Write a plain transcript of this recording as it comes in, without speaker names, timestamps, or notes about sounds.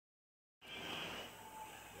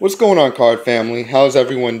What's going on, card family? How's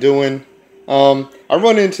everyone doing? I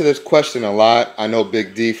run into this question a lot. I know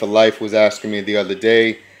Big D for Life was asking me the other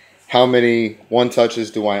day, how many one touches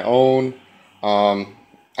do I own? I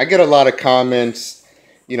get a lot of comments,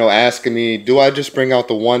 asking me, do I just bring out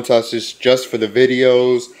the one touches just for the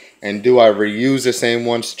videos? And do I reuse the same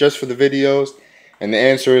ones just for the videos? And the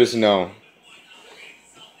answer is no.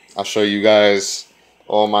 I'll show you guys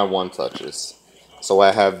all my one touches. So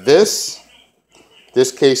I have this.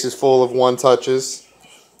 This case is full of one touches.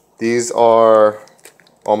 These are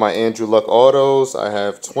all my Andrew Luck autos. I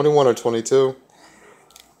have 21 or 22.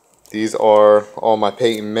 These are all my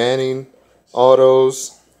Peyton Manning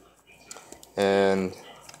autos. And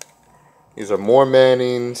these are more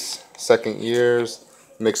Mannings, second years,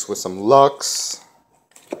 mixed with some Lucks,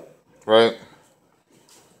 right?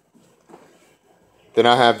 Then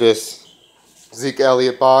I have this Zeke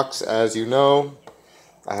Elliott box, as you know.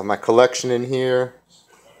 I have my collection in here.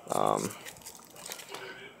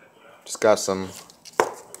 Just got some,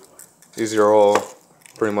 these are all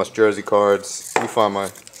pretty much jersey cards. Let me find my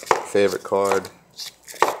favorite card.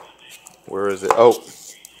 Where is it? Oh,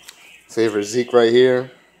 favorite Zeke right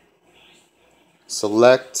here.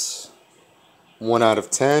 Select 1 out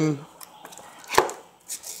of 10.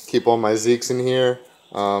 Keep all my Zekes in here.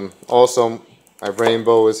 Also, my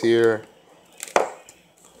rainbow is here.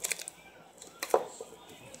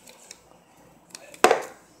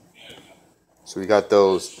 So we got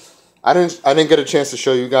those. I didn't get a chance to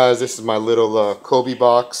show you guys. This is my little Kobe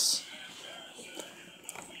box.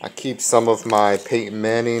 I keep some of my Peyton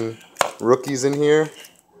Manning rookies in here.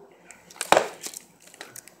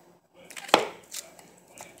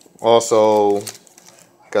 Also,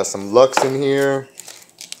 got some Lucks in here.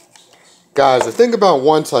 Guys, the thing about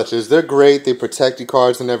one touches, they're great. They protect your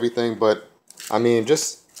cards and everything, but I mean,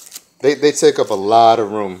 they take up a lot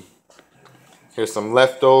of room. Here's some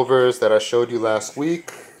leftovers that I showed you last week.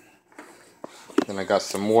 Then I got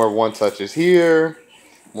some more one touches here,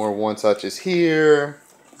 more one touches here,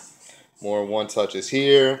 more one touches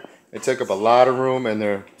here. They take up a lot of room and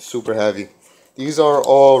they're super heavy. These are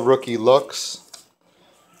all rookie looks.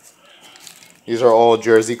 These are all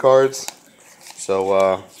jersey cards.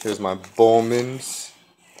 So here's my Bowmans.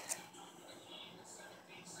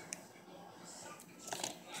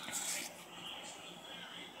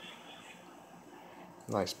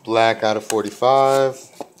 Nice black out of 45.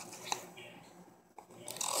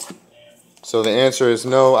 So the answer is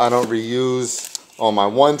no, I don't reuse all my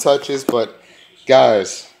one touches, but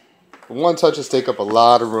guys, one touches take up a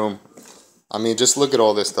lot of room. I mean, just look at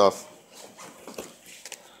all this stuff.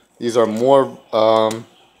 These are more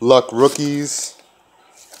Luck rookies.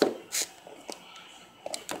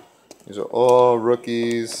 These are all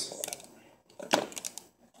rookies.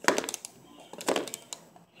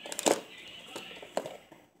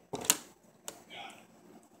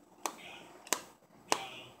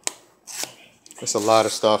 It's a lot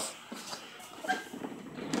of stuff.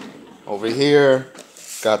 Over here,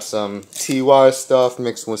 got some TY stuff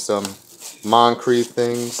mixed with some Moncrief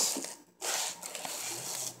things.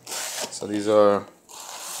 So these are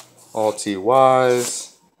all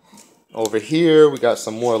TYs. Over here, we got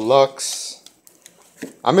some more Lucks.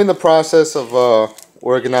 I'm in the process of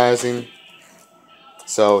organizing,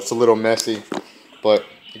 so it's a little messy. But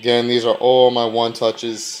again, these are all my one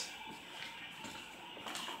touches.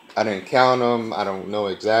 I didn't count them. I don't know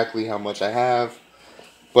exactly how much I have.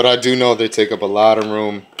 But I do know they take up a lot of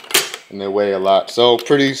room and they weigh a lot. So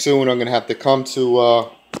pretty soon I'm going to have to come to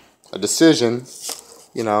a decision,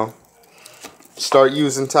 start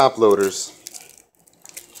using top loaders.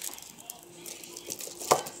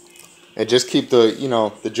 And just keep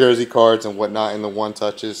the, the jersey cards and whatnot in the one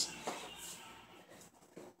touches.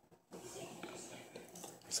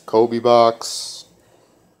 It's a Kobe box.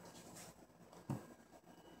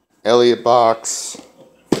 Elliott box.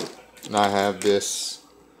 And I have this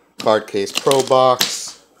Card Case Pro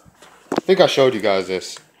box. I think I showed you guys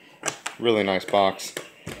this. Really nice box.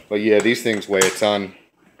 But yeah, these things weigh a ton.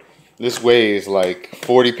 This weighs like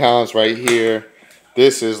 40 pounds right here.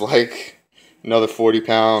 This is like another 40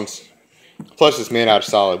 pounds. Plus it's made out of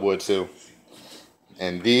solid wood too.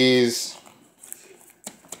 And these,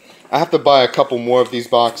 I have to buy a couple more of these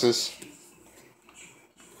boxes.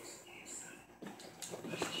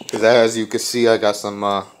 Because as you can see, I got some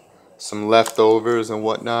leftovers and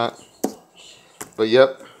whatnot. But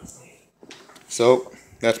yep. So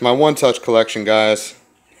that's my one touch collection, guys.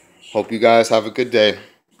 Hope you guys have a good day.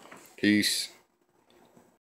 Peace.